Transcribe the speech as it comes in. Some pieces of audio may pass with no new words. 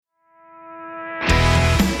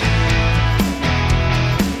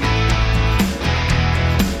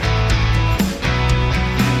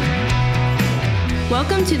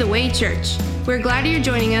Welcome to The Way Church. We're glad you're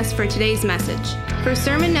joining us for today's message. For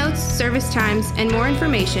sermon notes, service times, and more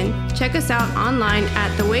information, check us out online at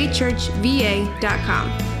thewaychurchva.com.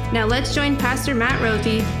 Now let's join Pastor Matt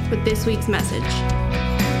Rothy with this week's message.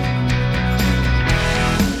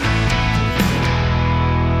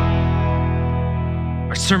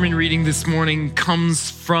 Our sermon reading this morning comes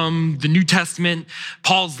from the New Testament,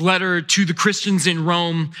 Paul's letter to the Christians in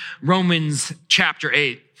Rome, Romans chapter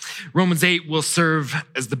 8. Romans 8 will serve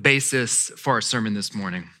as the basis for our sermon this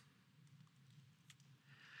morning.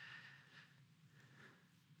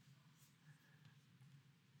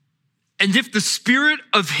 And if the spirit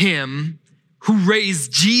of him who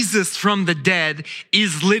raised Jesus from the dead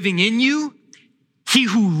is living in you, he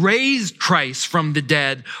who raised Christ from the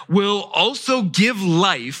dead will also give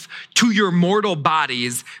life to your mortal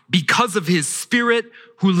bodies because of his spirit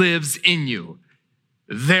who lives in you.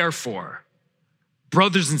 Therefore,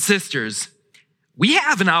 brothers and sisters, we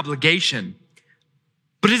have an obligation,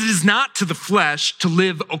 but it is not to the flesh to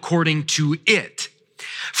live according to it.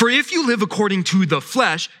 For if you live according to the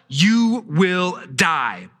flesh, you will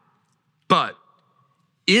die. But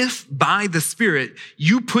if by the Spirit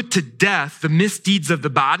you put to death the misdeeds of the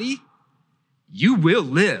body, you will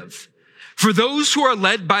live. For those who are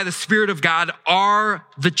led by the Spirit of God are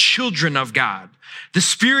the children of God. The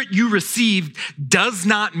Spirit you received does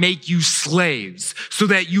not make you slaves so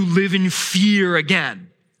that you live in fear again.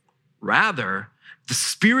 Rather, the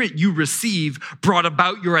Spirit you receive brought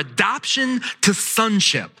about your adoption to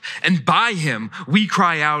sonship, and by him we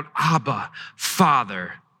cry out, Abba,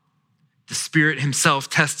 Father. The Spirit himself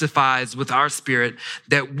testifies with our spirit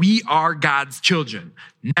that we are God's children.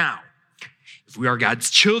 Now, if we are God's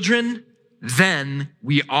children, then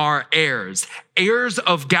we are heirs, heirs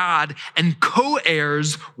of God and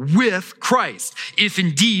co-heirs with Christ, if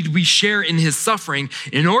indeed we share in his suffering,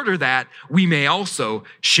 in order that we may also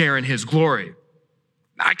share in his glory.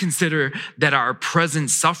 I consider that our present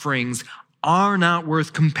sufferings are not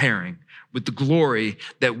worth comparing with the glory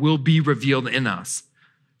that will be revealed in us.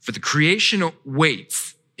 For the creation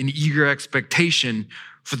waits in eager expectation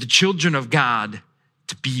for the children of God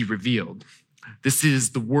to be revealed. This is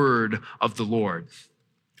the word of the Lord.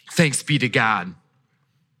 Thanks be to God.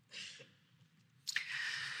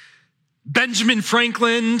 Benjamin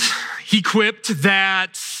Franklin, he quipped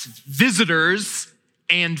that visitors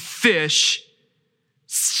and fish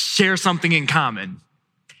share something in common.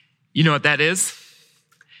 You know what that is?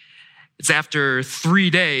 It's after 3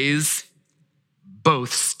 days,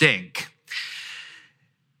 both stink.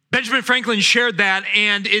 Benjamin Franklin shared that,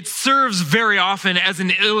 and it serves very often as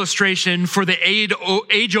an illustration for the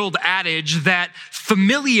age-old adage that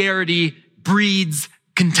familiarity breeds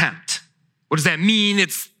contempt. What does that mean?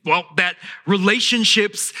 It's, that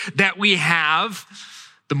relationships that we have,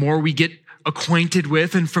 the more we get acquainted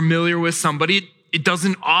with and familiar with somebody, it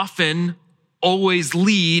doesn't often always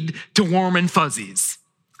lead to warm and fuzzies.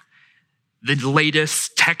 The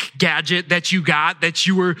latest tech gadget that you got that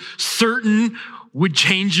you were certain would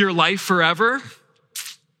change your life forever,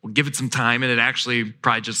 well, give it some time and it actually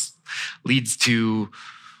probably just leads to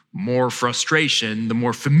more frustration the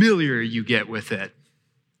more familiar you get with it.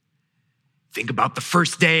 Think about the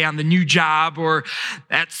first day on the new job or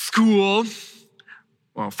at school.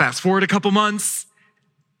 Well, fast forward a couple months,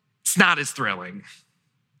 it's not as thrilling.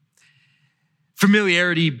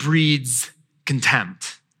 Familiarity breeds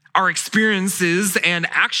contempt. Our experiences and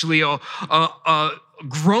actually a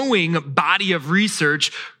growing body of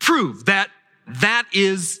research prove that that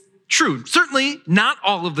is true. Certainly not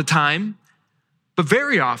all of the time, but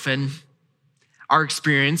very often our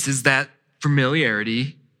experience is that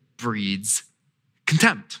familiarity breeds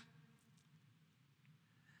contempt.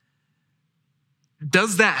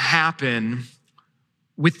 Does that happen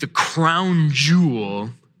with the crown jewel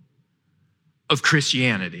of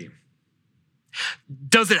Christianity?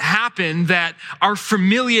 Does it happen that our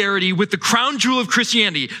familiarity with the crown jewel of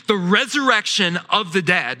Christianity, the resurrection of the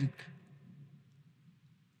dead,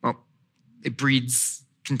 it breeds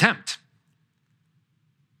contempt?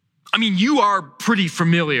 I mean, you are pretty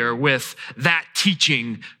familiar with that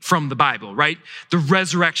teaching from the Bible, right? The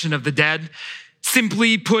resurrection of the dead.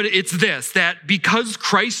 Simply put, it's this, that because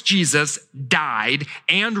Christ Jesus died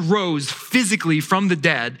and rose physically from the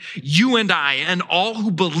dead, you and I and all who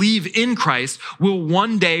believe in Christ will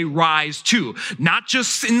one day rise too. Not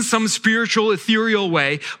just in some spiritual, ethereal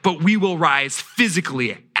way, but we will rise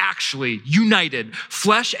physically actually united,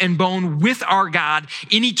 flesh and bone, with our God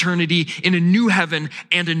in eternity in a new heaven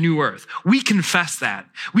and a new earth. We confess that.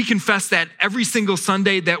 We confess that every single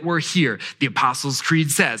Sunday that we're here. The Apostles'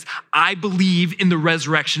 Creed says, I believe in the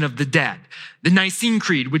resurrection of the dead. The Nicene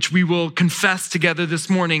Creed, which we will confess together this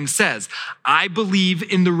morning, says, I believe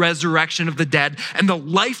in the resurrection of the dead and the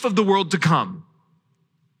life of the world to come.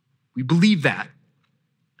 We believe that.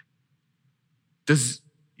 Does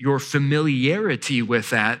your familiarity with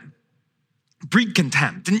that breed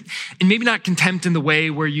contempt? And maybe not contempt in the way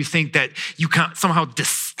where you think that you can somehow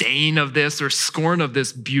disdain of this or scorn of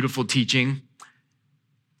this beautiful teaching.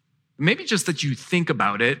 Maybe just that you think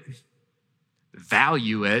about it,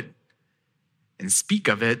 value it, and speak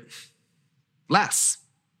of it less.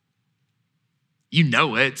 You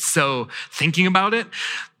know it, so thinking about it,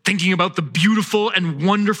 thinking about the beautiful and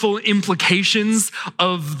wonderful implications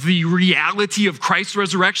of the reality of Christ's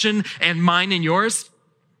resurrection and mine and yours,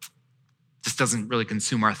 just doesn't really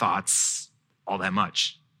consume our thoughts all that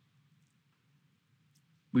much.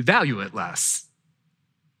 We value it less.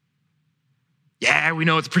 Yeah, we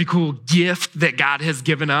know it's a pretty cool gift that God has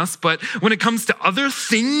given us, but when it comes to other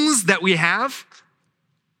things that we have,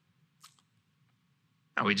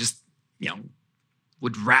 we just,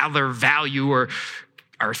 would rather value, or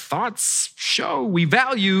our thoughts show we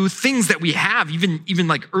value things that we have, even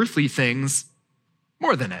like earthly things,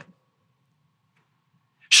 more than it.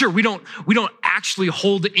 Sure, we don't actually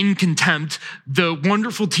hold in contempt the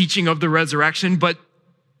wonderful teaching of the resurrection, but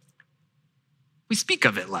we speak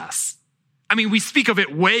of it less. We speak of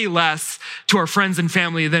it way less to our friends and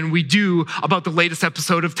family than we do about the latest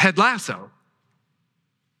episode of Ted Lasso.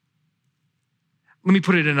 Let me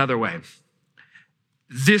put it another way.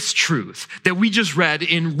 This truth that we just read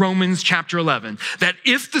in Romans chapter 11, that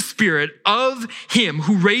if the Spirit of him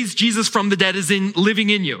who raised Jesus from the dead is living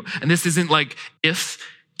in you, and this isn't like if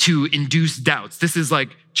to induce doubts. This is like,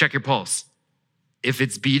 check your pulse. If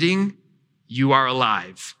it's beating, you are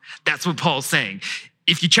alive. That's what Paul's saying.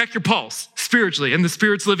 If you check your pulse spiritually and the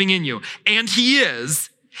Spirit's living in you, and he is,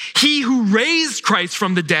 he who raised Christ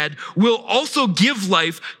from the dead will also give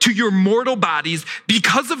life to your mortal bodies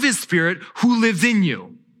because of his Spirit who lives in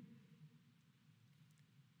you.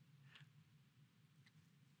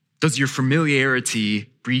 Does your familiarity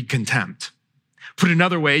breed contempt? Put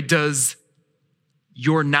another way, does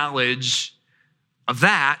your knowledge of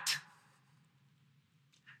that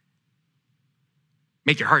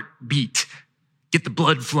make your heart beat, get the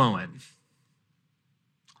blood flowing?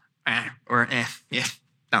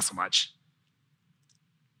 Not so much.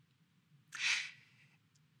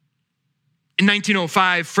 In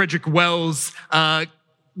 1905, Frederick Wells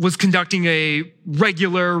was conducting a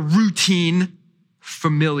regular, routine,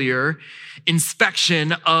 familiar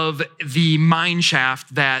inspection of the mine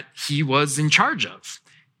shaft that he was in charge of.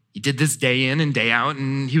 He did this day in and day out,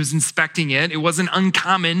 and he was inspecting it. It wasn't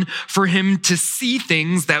uncommon for him to see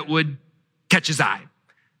things that would catch his eye.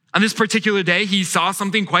 On this particular day, he saw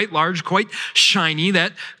something quite large, quite shiny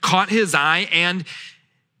that caught his eye, and,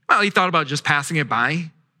 he thought about just passing it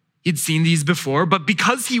by. He'd seen these before, but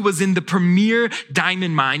because he was in the premier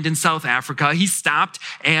diamond mine in South Africa, he stopped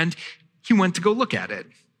and he went to go look at it.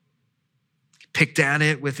 He picked at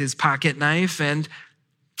it with his pocket knife, and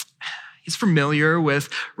he's familiar with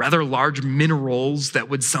rather large minerals that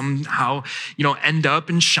would somehow, end up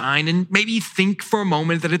and shine, and maybe think for a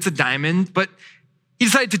moment that it's a diamond, but he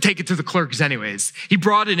decided to take it to the clerks anyways. He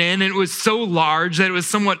brought it in, and it was so large that it was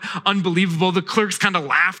somewhat unbelievable. The clerks kind of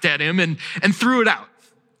laughed at him and threw it out.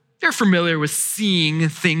 They're familiar with seeing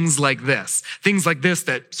things like this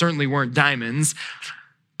that certainly weren't diamonds.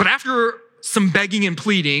 But after some begging and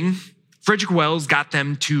pleading, Frederick Wells got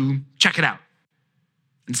them to check it out.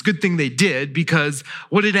 It's a good thing they did, because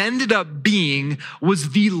what it ended up being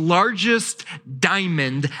was the largest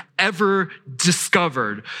diamond ever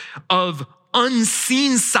discovered, of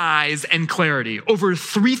unseen size and clarity, over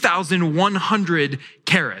 3,100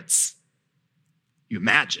 carats. You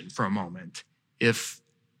imagine for a moment if,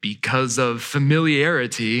 because of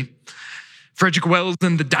familiarity, Frederick Wells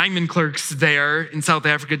and the diamond clerks there in South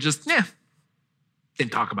Africa just,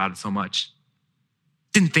 didn't talk about it so much.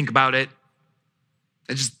 Didn't think about it.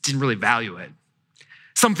 I just didn't really value it.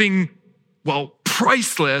 Something,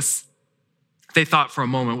 priceless, they thought for a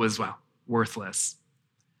moment was, worthless.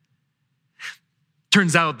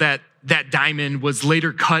 Turns out that diamond was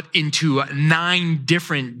later cut into 9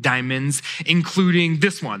 different diamonds, including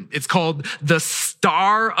this one. It's called the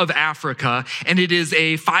Star of Africa, and it is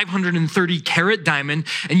a 530 carat diamond.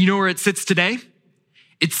 And you know where it sits today?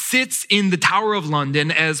 It sits in the Tower of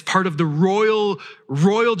London as part of the royal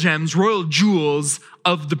gems, royal jewels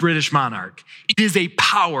of the British monarch. It is a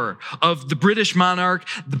power of the British monarch,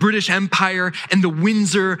 the British Empire, and the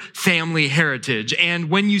Windsor family heritage. And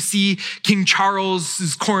when you see King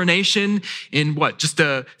Charles's coronation in just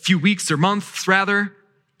a few weeks or months rather,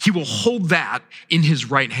 he will hold that in his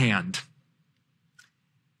right hand.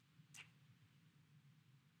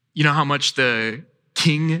 You know how much the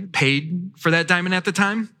king paid for that diamond at the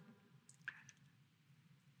time?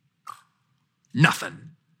 Nothing.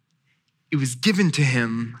 It was given to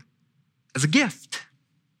him as a gift.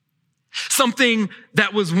 Something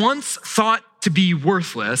that was once thought to be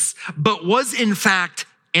worthless, but was in fact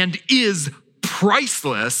and is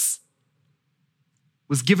priceless,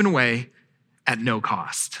 was given away at no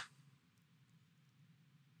cost.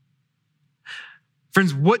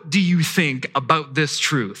 Friends, what do you think about this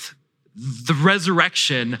truth? The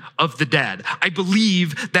resurrection of the dead. I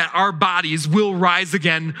believe that our bodies will rise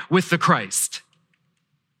again with the Christ.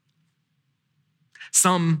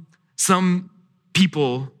 Some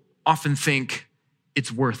people often think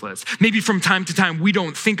it's worthless. Maybe from time to time we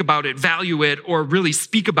don't think about it, value it, or really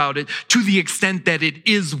speak about it to the extent that it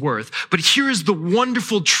is worth. But here's the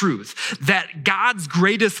wonderful truth that God's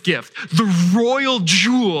greatest gift, the royal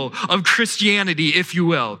jewel of Christianity, if you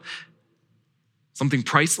will, something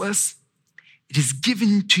priceless, it is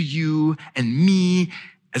given to you and me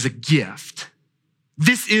as a gift.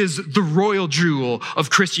 This is the royal jewel of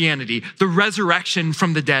Christianity, the resurrection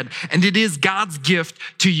from the dead, and it is God's gift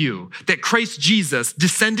to you, that Christ Jesus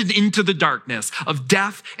descended into the darkness of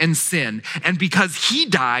death and sin, and because he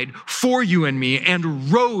died for you and me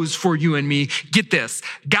and rose for you and me, get this,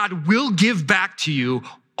 God will give back to you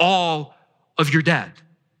all of your debt.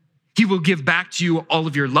 He will give back to you all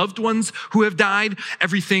of your loved ones who have died,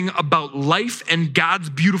 everything about life and God's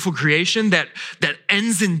beautiful creation that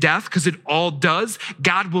ends in death, because it all does.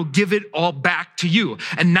 God will give it all back to you.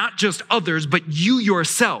 And not just others, but you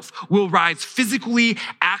yourself will rise physically,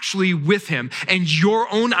 actually with him. And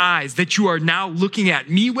your own eyes that you are now looking at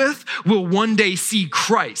me with will one day see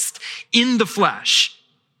Christ in the flesh,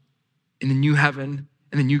 in the new heaven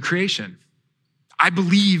and the new creation. I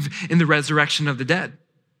believe in the resurrection of the dead.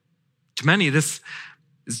 To many, it's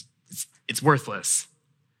worthless.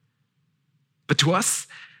 But to us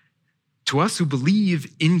who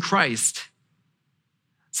believe in Christ,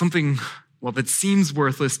 something, that seems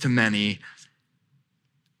worthless to many,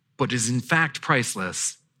 but is in fact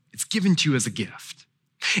priceless, it's given to you as a gift.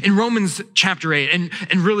 In Romans chapter 8,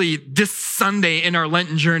 and really this Sunday in our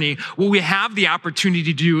Lenten journey, what we have the opportunity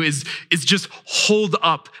to do is just hold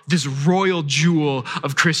up this royal jewel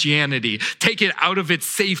of Christianity. Take it out of its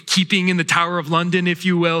safekeeping in the Tower of London, if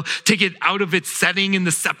you will. Take it out of its setting in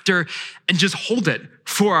the scepter and just hold it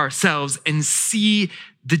for ourselves and see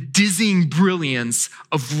the dizzying brilliance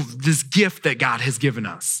of this gift that God has given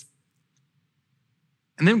us.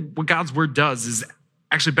 And then what God's word does is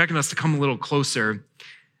actually beckon us to come a little closer,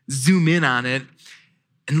 zoom in on it,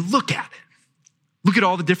 and look at it. Look at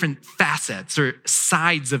all the different facets or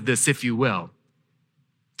sides of this, if you will.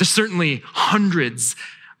 There's certainly hundreds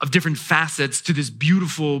of different facets to this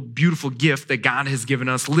beautiful, beautiful gift that God has given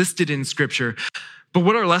us listed in Scripture. But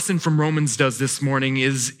what our lesson from Romans does this morning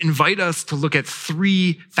is invite us to look at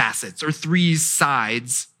three facets or three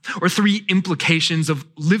sides or three implications of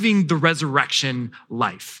living the resurrection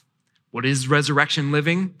life. What is resurrection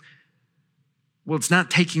living? Well, it's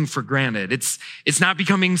not taking for granted. It's not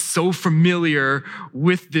becoming so familiar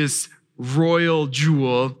with this royal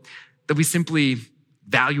jewel that we simply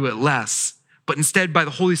value it less. But instead, by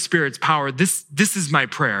the Holy Spirit's power, this is my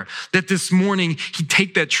prayer, that this morning he'd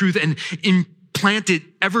take that truth and implant it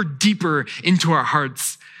ever deeper into our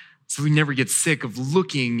hearts so we never get sick of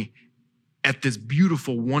looking at this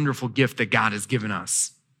beautiful, wonderful gift that God has given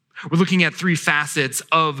us. We're looking at three facets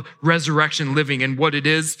of resurrection living and what it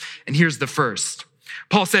is. And here's the first.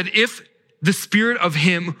 Paul said, if the spirit of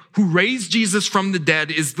him who raised Jesus from the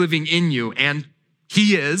dead is living in you, and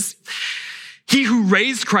he is, he who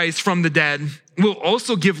raised Christ from the dead will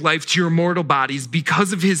also give life to your mortal bodies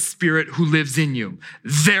because of his spirit who lives in you.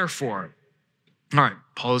 Therefore, all right,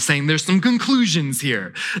 Paul is saying there's some conclusions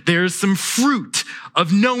here. There's some fruit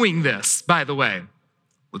of knowing this, by the way.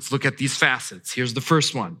 Let's look at these facets. Here's the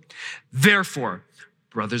first one. Therefore,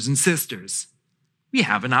 brothers and sisters, we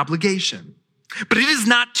have an obligation. But it is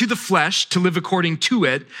not to the flesh to live according to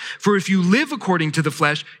it, for if you live according to the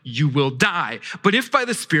flesh, you will die. But if by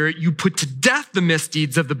the Spirit you put to death the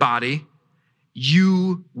misdeeds of the body,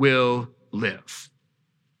 you will live.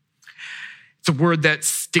 It's a word that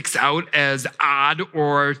sticks out as odd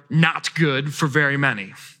or not good for very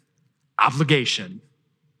many. Obligation.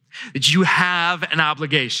 that you have an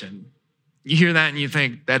obligation. You hear that and you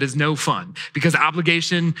think, that is no fun. Because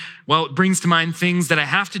obligation, well, it brings to mind things that I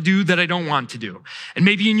have to do that I don't want to do. And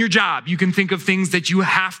maybe in your job, you can think of things that you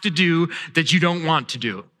have to do that you don't want to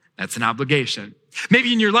do. That's an obligation.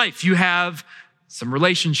 Maybe in your life, you have some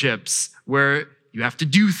relationships where you have to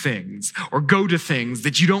do things or go to things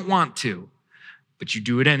that you don't want to, but you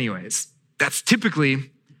do it anyways. That's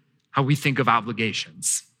typically how we think of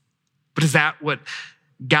obligations. But is that what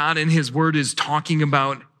God in his word is talking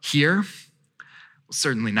about here? Well,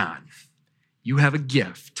 certainly not. You have a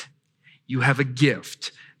gift. You have a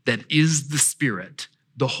gift that is the Spirit,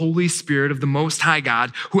 the Holy Spirit of the Most High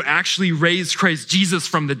God, who actually raised Christ Jesus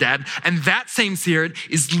from the dead. And that same Spirit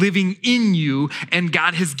is living in you. And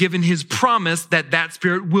God has given his promise that that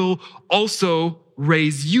Spirit will also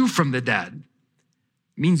raise you from the dead.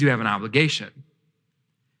 It means you have an obligation.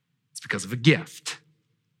 It's because of a gift.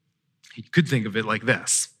 You could think of it like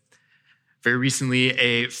this. Very recently,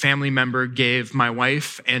 a family member gave my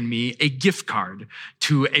wife and me a gift card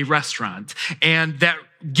to a restaurant. And that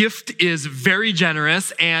gift is very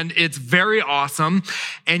generous and it's very awesome.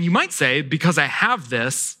 And you might say, because I have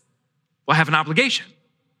this, well, I have an obligation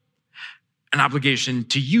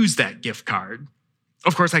to use that gift card.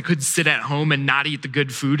 Of course, I could sit at home and not eat the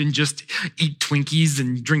good food and just eat Twinkies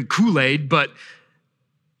and drink Kool-Aid, but,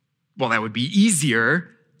 well, that would be easier.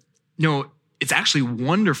 No, it's actually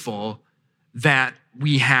wonderful that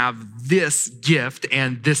we have this gift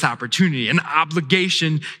and this opportunity, an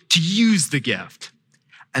obligation to use the gift.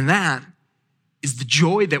 And that is the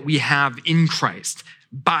joy that we have in Christ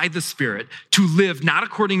by the Spirit to live not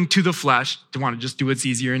according to the flesh, to want to just do what's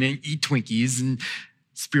easier and eat Twinkies and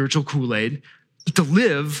spiritual Kool-Aid, but to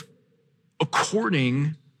live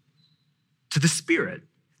according to the Spirit,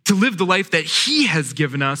 to live the life that he has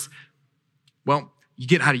given us. Well, you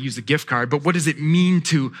get how to use a gift card, but what does it mean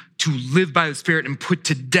to live by the Spirit and put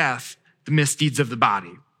to death the misdeeds of the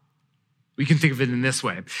body? We can think of it in this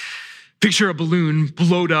way. Picture a balloon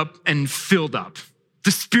blowed up and filled up. The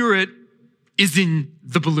Spirit is in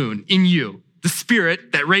the balloon, in you. The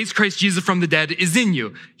Spirit that raised Christ Jesus from the dead is in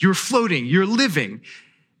you. You're floating, you're living,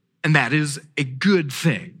 and that is a good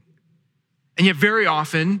thing. And yet very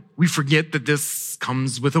often we forget that this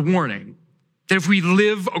comes with a warning. That if we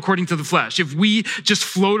live according to the flesh, if we just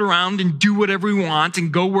float around and do whatever we want and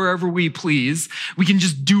go wherever we please, we can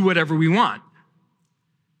just do whatever we want.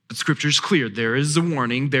 But Scripture is clear. There is a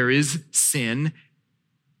warning. There is sin.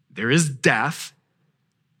 There is death.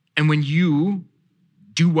 And when you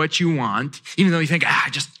do what you want, even though you think,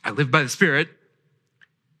 I live by the Spirit,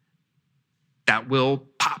 that will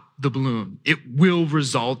pop the balloon. It will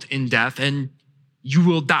result in death and you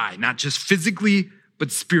will die, not just physically,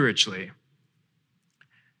 but spiritually.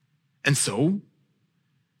 And so,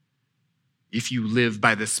 if you live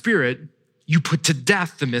by the Spirit, you put to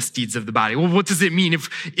death the misdeeds of the body. Well, what does it mean if,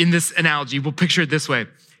 in this analogy, we'll picture it this way.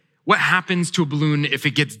 What happens to a balloon if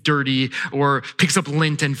it gets dirty or picks up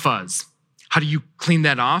lint and fuzz? How do you clean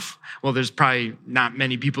that off? Well, there's probably not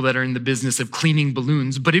many people that are in the business of cleaning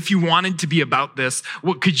balloons, but if you wanted to be about this,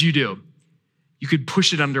 what could you do? You could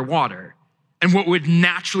push it underwater. And what would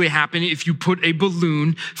naturally happen if you put a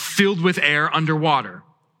balloon filled with air underwater?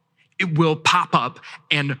 It will pop up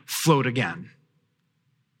and float again.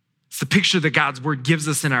 It's the picture that God's word gives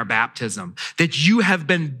us in our baptism, that you have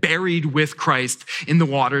been buried with Christ in the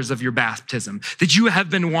waters of your baptism, that you have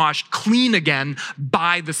been washed clean again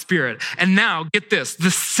by the Spirit. And now, get this, the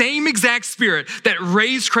same exact Spirit that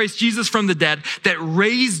raised Christ Jesus from the dead, that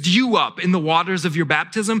raised you up in the waters of your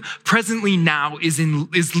baptism, presently now is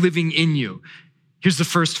living in you. Here's the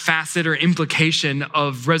first facet or implication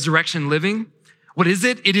of resurrection living. What is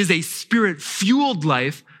it? It is a Spirit-fueled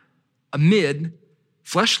life amid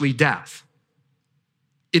fleshly death.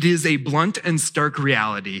 It is a blunt and stark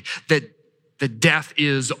reality that death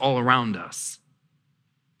is all around us.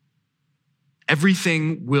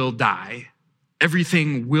 Everything will die.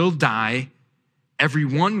 Everything will die.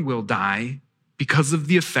 Everyone will die because of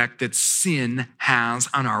the effect that sin has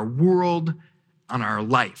on our world, on our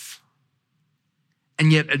life.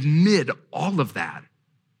 And yet, amid all of that,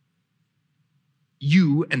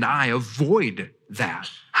 you and I avoid that.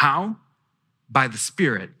 How? By the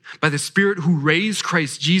Spirit who raised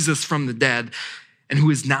Christ Jesus from the dead and who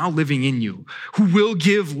is now living in you, who will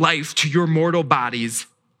give life to your mortal bodies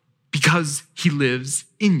because he lives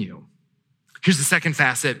in you. Here's the second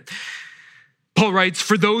facet. Paul writes,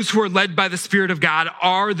 for those who are led by the Spirit of God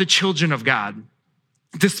are the children of God.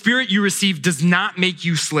 The Spirit you receive does not make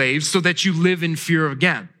you slaves so that you live in fear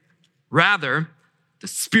again. Rather, the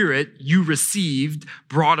Spirit you received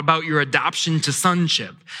brought about your adoption to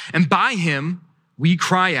sonship. And by him, we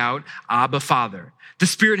cry out, Abba, Father. The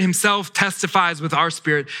Spirit himself testifies with our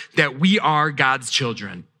spirit that we are God's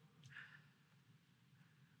children.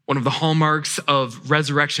 One of the hallmarks of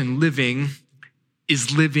resurrection living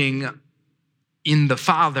is living in the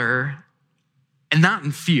Father and not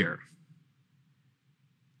in fear.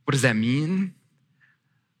 What does that mean?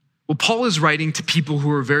 Well, Paul is writing to people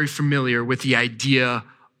who are very familiar with the idea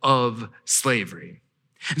of slavery.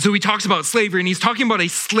 And so he talks about slavery, and he's talking about a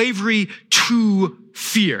slavery to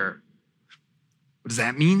fear. What does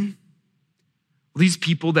that mean? Well, these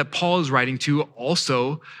people that Paul is writing to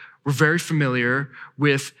also were very familiar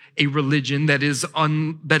with a religion that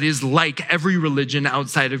is like every religion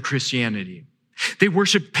outside of Christianity. They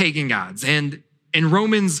worship pagan gods, and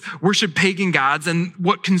Romans worship pagan gods, and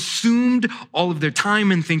what consumed all of their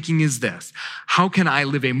time and thinking is this: how can I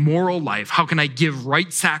live a moral life? How can I give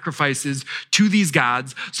right sacrifices to these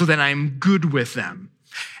gods so that I'm good with them?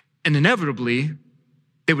 And inevitably,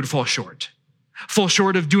 they would fall short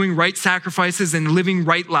of doing right sacrifices and living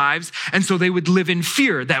right lives. And so they would live in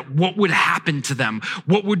fear that what would happen to them?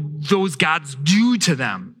 What would those gods do to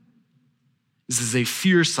them? This is a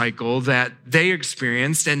fear cycle that they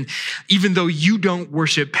experienced. And even though you don't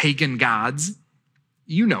worship pagan gods,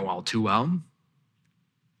 you know all too well,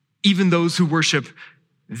 even those who worship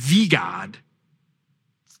the God,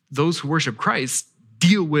 those who worship Christ,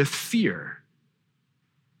 deal with fear.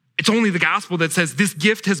 It's only the gospel that says this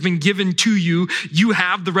gift has been given to you. You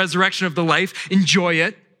have the resurrection of the life. Enjoy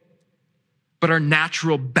it. But our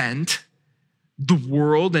natural bent, the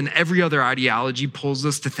world and every other ideology pulls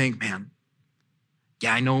us to think, man,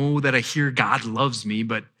 yeah, I know that I hear God loves me,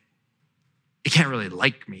 but it can't really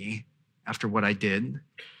like me after what I did.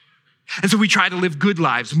 And so we try to live good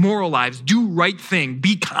lives, moral lives, do right thing,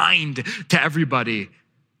 be kind to everybody.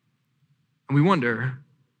 And we wonder,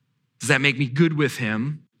 does that make me good with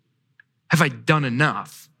him? Have I done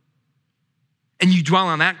enough? And you dwell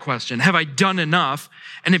on that question, have I done enough?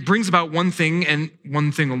 And it brings about one thing and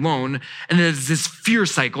one thing alone. And it is this fear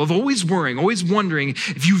cycle of always worrying, always wondering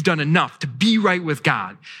if you've done enough to be right with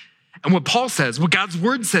God. And what Paul says, what God's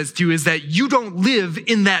word says to you is that you don't live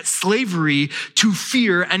in that slavery to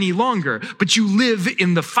fear any longer, but you live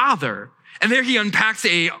in the Father. And there he unpacks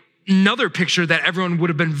another picture that everyone would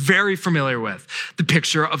have been very familiar with, the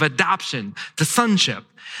picture of adoption, the sonship.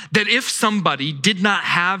 That if somebody did not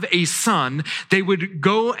have a son, they would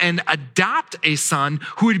go and adopt a son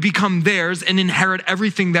who would become theirs and inherit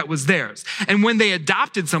everything that was theirs. And when they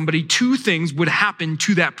adopted somebody, two things would happen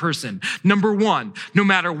to that person. Number one, no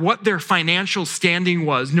matter what their financial standing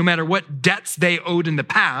was, no matter what debts they owed in the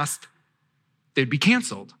past, they'd be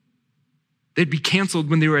canceled. They'd be canceled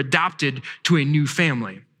when they were adopted to a new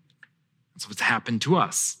family. That's what's happened to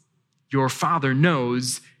us. Your father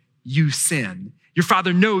knows you sin. Your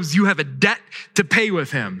father knows you have a debt to pay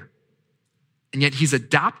with him. And yet he's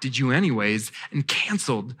adopted you anyways and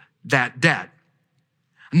canceled that debt.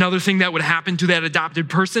 Another thing that would happen to that adopted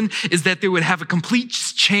person is that they would have a complete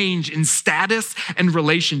change in status and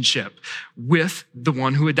relationship with the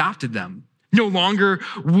one who adopted them. No longer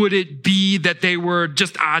would it be that they were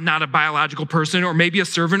just not a biological person or maybe a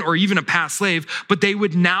servant or even a past slave, but they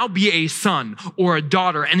would now be a son or a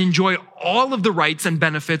daughter and enjoy all of the rights and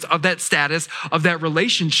benefits of that status, of that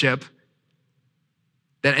relationship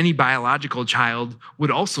that any biological child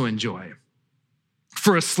would also enjoy.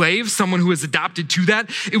 For a slave, someone who is adopted to that,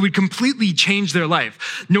 it would completely change their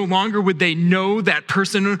life. No longer would they know that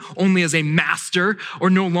person only as a master, or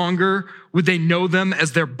no longer would they know them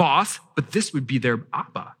as their boss, but this would be their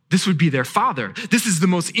Abba. This would be their father. This is the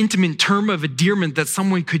most intimate term of endearment that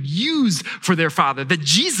someone could use for their father, that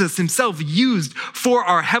Jesus himself used for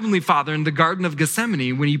our Heavenly Father in the Garden of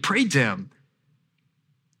Gethsemane when he prayed to him.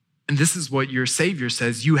 And this is what your Savior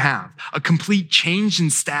says you have, a complete change in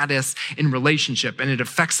status in relationship. And it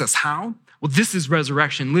affects us how? Well, this is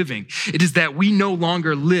resurrection living. It is that we no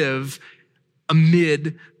longer live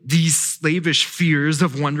amid these slavish fears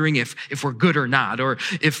of wondering if we're good or not, or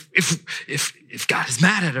if God is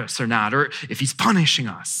mad at us or not, or if he's punishing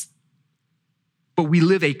us. But we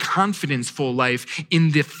live a confidence-full life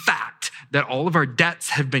in the fact that all of our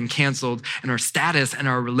debts have been canceled and our status and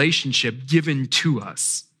our relationship given to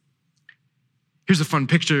us. Here's a fun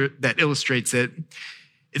picture that illustrates it.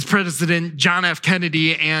 It's President John F.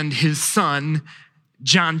 Kennedy and his son,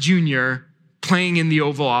 John Jr., playing in the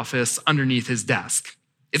Oval Office underneath his desk.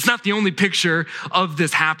 It's not the only picture of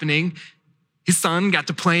this happening. His son got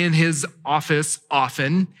to play in his office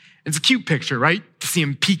often. It's a cute picture, right? To see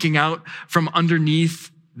him peeking out from underneath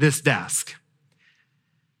this desk.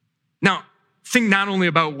 Now, think not only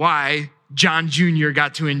about why John Jr.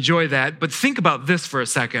 got to enjoy that. But think about this for a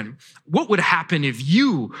second. What would happen if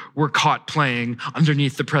you were caught playing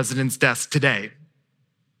underneath the president's desk today?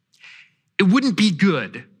 It wouldn't be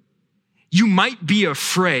good. You might be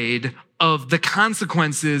afraid of the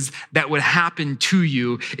consequences that would happen to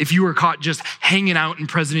you if you were caught just hanging out in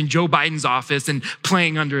President Joe Biden's office and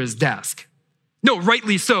playing under his desk. No,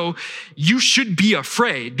 rightly so. You should be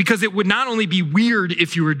afraid, because it would not only be weird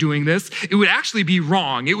if you were doing this, it would actually be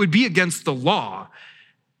wrong. It would be against the law.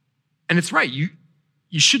 And it's right. You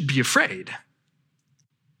should be afraid.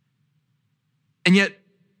 And yet,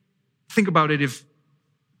 think about it. If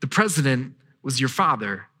the president was your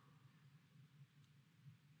father,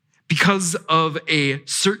 because of a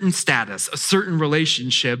certain status, a certain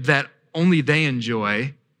relationship that only they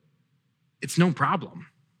enjoy, it's no problem.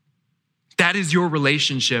 That is your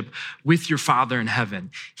relationship with your Father in heaven.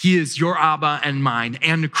 He is your Abba and mine,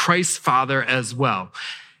 and Christ's Father as well.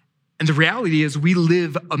 And the reality is we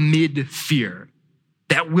live amid fear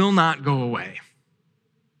that will not go away.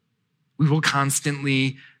 We will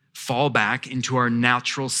constantly fall back into our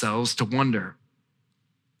natural selves to wonder,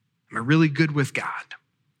 am I really good with God?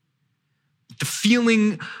 The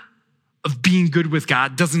feeling of being good with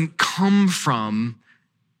God doesn't come from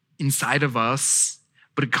inside of us,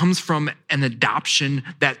 but it comes from an adoption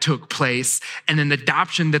that took place, and an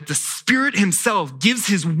adoption that the Spirit himself gives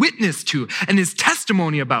his witness to and his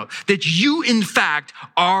testimony about, that you, in fact,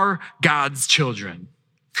 are God's children.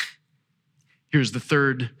 Here's the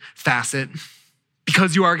third facet.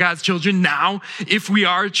 Because you are God's children, now, if we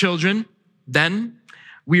are children, then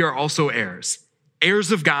we are also heirs.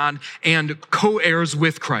 Heirs of God and co-heirs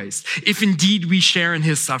with Christ, if indeed we share in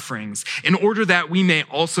his sufferings, in order that we may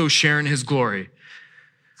also share in his glory.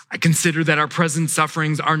 I consider that our present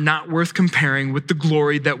sufferings are not worth comparing with the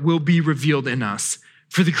glory that will be revealed in us.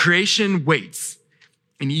 For the creation waits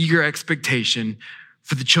in eager expectation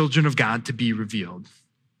for the children of God to be revealed.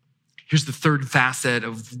 Here's the third facet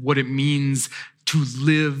of what it means to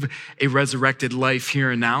live a resurrected life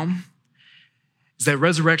here and now, is that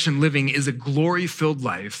resurrection living is a glory-filled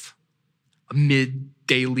life amid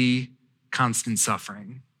daily constant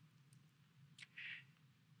suffering.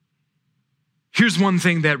 Here's one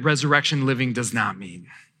thing that resurrection living does not mean.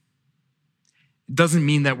 It doesn't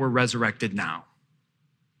mean that we're resurrected now.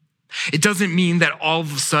 It doesn't mean that all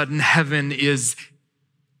of a sudden heaven is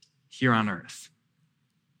here on earth.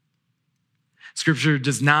 Scripture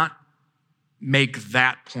does not make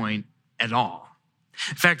that point at all.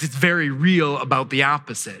 In fact, it's very real about the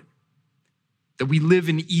opposite, that we live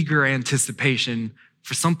in eager anticipation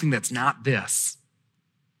for something that's not this,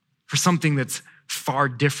 for something that's far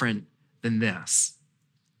different than this.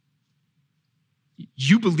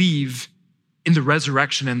 You believe in the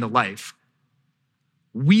resurrection and the life.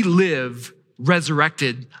 We live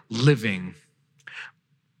resurrected living,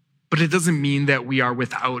 but it doesn't mean that we are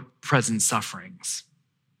without present sufferings.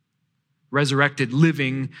 Resurrected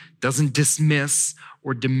living doesn't dismiss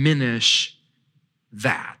or diminish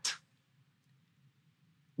that.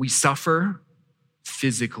 We suffer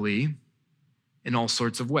physically in all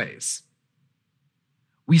sorts of ways.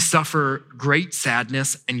 We suffer great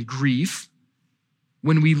sadness and grief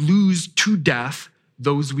when we lose to death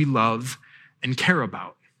those we love and care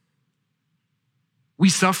about. We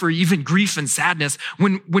suffer even grief and sadness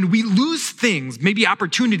when we lose things, maybe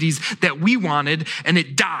opportunities that we wanted, and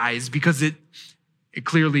it dies because it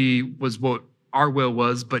clearly was what our will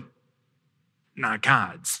was, but not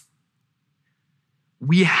God's.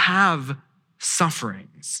 We have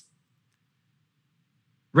sufferings.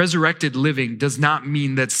 Resurrected living does not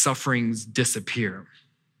mean that sufferings disappear.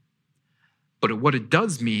 But what it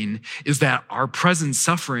does mean is that our present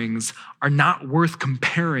sufferings are not worth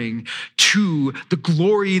comparing to the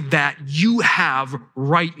glory that you have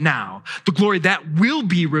right now, the glory that will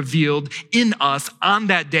be revealed in us on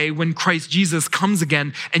that day when Christ Jesus comes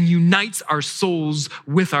again and unites our souls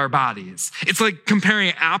with our bodies. It's like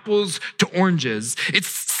comparing apples to oranges. It's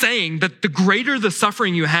saying that the greater the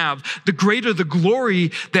suffering you have, the greater the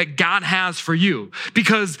glory that God has for you.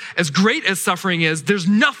 Because as great as suffering is, there's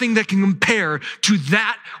nothing that can compare to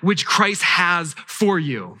that which Christ has for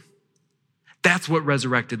you. That's what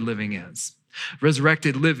resurrected living is.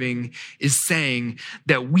 Resurrected living is saying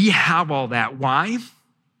that we have all that. Why?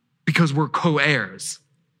 Because we're co-heirs.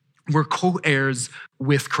 We're co-heirs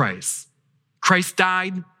with Christ. Christ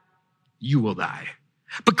died, you will die.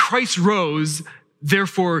 But Christ rose,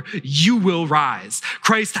 therefore you will rise.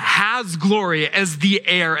 Christ has glory as the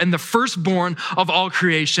heir and the firstborn of all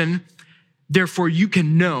creation. Therefore you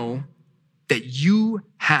can know that you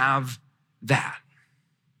have that.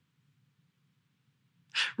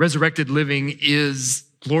 Resurrected living is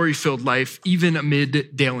glory-filled life, even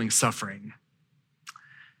amid daily suffering.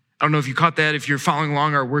 I don't know if you caught that, if you're following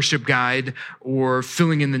along our worship guide or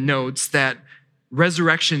filling in the notes, that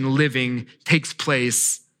resurrection living takes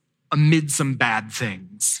place amid some bad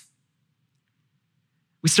things.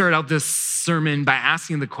 We started out this sermon by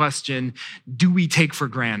asking the question, do we take for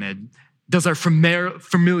granted? Does our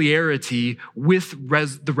familiarity with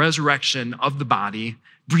the resurrection of the body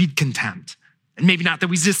breed contempt? And maybe not that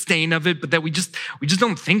we disdain of it, but that we just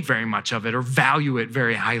don't think very much of it or value it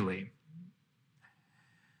very highly.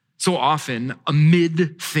 So often,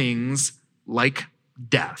 amid things like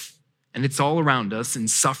death, and it's all around us in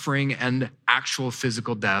suffering and actual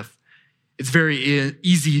physical death, it's very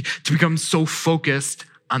easy to become so focused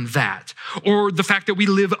on that. Or the fact that we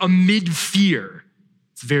live amid fear.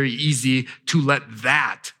 It's very easy to let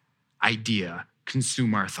that idea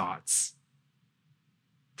consume our thoughts.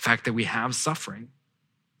 The fact that we have suffering.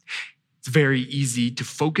 It's very easy to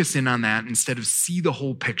focus in on that instead of see the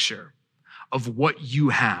whole picture of what you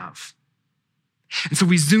have. And so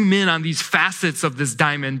we zoom in on these facets of this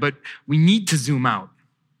diamond, but we need to zoom out.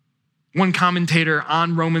 One commentator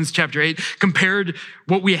on Romans chapter 8 compared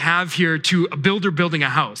what we have here to a builder building a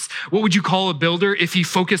house. What would you call a builder if he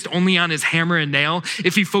focused only on his hammer and nail?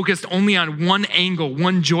 If he focused only on one angle,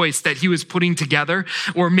 one joist that he was putting together,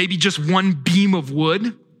 or maybe just one beam of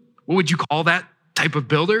wood? What would you call that type of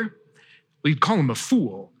builder? Well, you'd call him a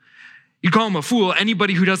fool. You'd call him a fool,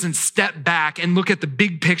 anybody who doesn't step back and look at the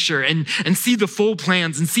big picture and see the full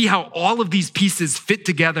plans and see how all of these pieces fit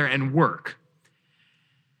together and work.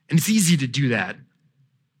 And it's easy to do that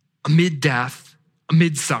amid death,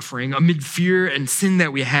 amid suffering, amid fear and sin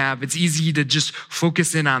that we have. It's easy to just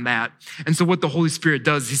focus in on that. And so what the Holy Spirit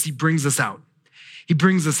does is he brings us out. He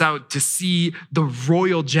brings us out to see the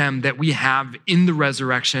royal gem that we have in the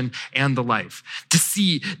resurrection and the life. To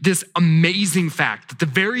see this amazing fact that the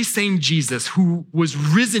very same Jesus who was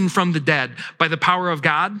risen from the dead by the power of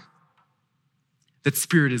God, that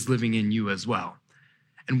Spirit is living in you as well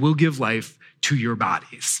and will give life to your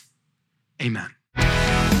bodies. Amen.